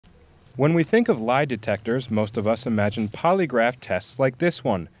When we think of lie detectors, most of us imagine polygraph tests like this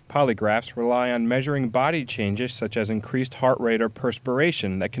one. Polygraphs rely on measuring body changes such as increased heart rate or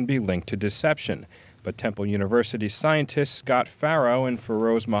perspiration that can be linked to deception. But Temple University scientists Scott Farrow and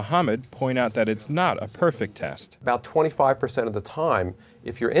Feroz Mohammed point out that it's not a perfect test. About 25% of the time,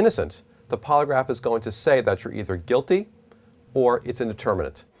 if you're innocent, the polygraph is going to say that you're either guilty or it's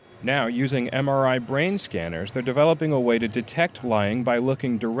indeterminate. Now, using MRI brain scanners, they're developing a way to detect lying by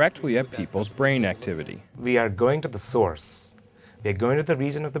looking directly at people's brain activity. We are going to the source. We are going to the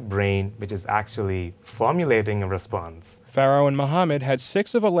region of the brain which is actually formulating a response. Farrow and Mohammed had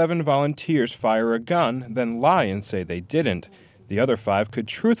 6 of 11 volunteers fire a gun, then lie and say they didn't. The other 5 could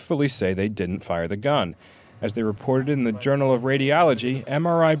truthfully say they didn't fire the gun. As they reported in the Journal of Radiology,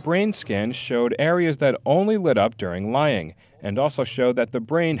 MRI brain scans showed areas that only lit up during lying, and also showed that the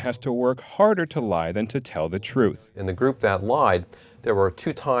brain has to work harder to lie than to tell the truth. In the group that lied, there were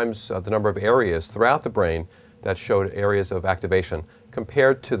 2 times the number of areas throughout the brain that showed areas of activation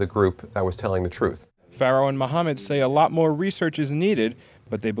compared to the group that was telling the truth. Farrow and Mohammed say a lot more research is needed,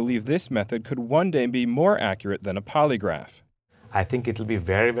 but they believe this method could one day be more accurate than a polygraph. I think it'll be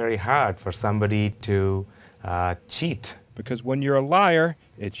very, very hard for somebody to cheat. Because when you're a liar,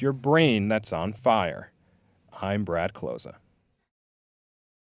 it's your brain that's on fire. I'm Brad Closa.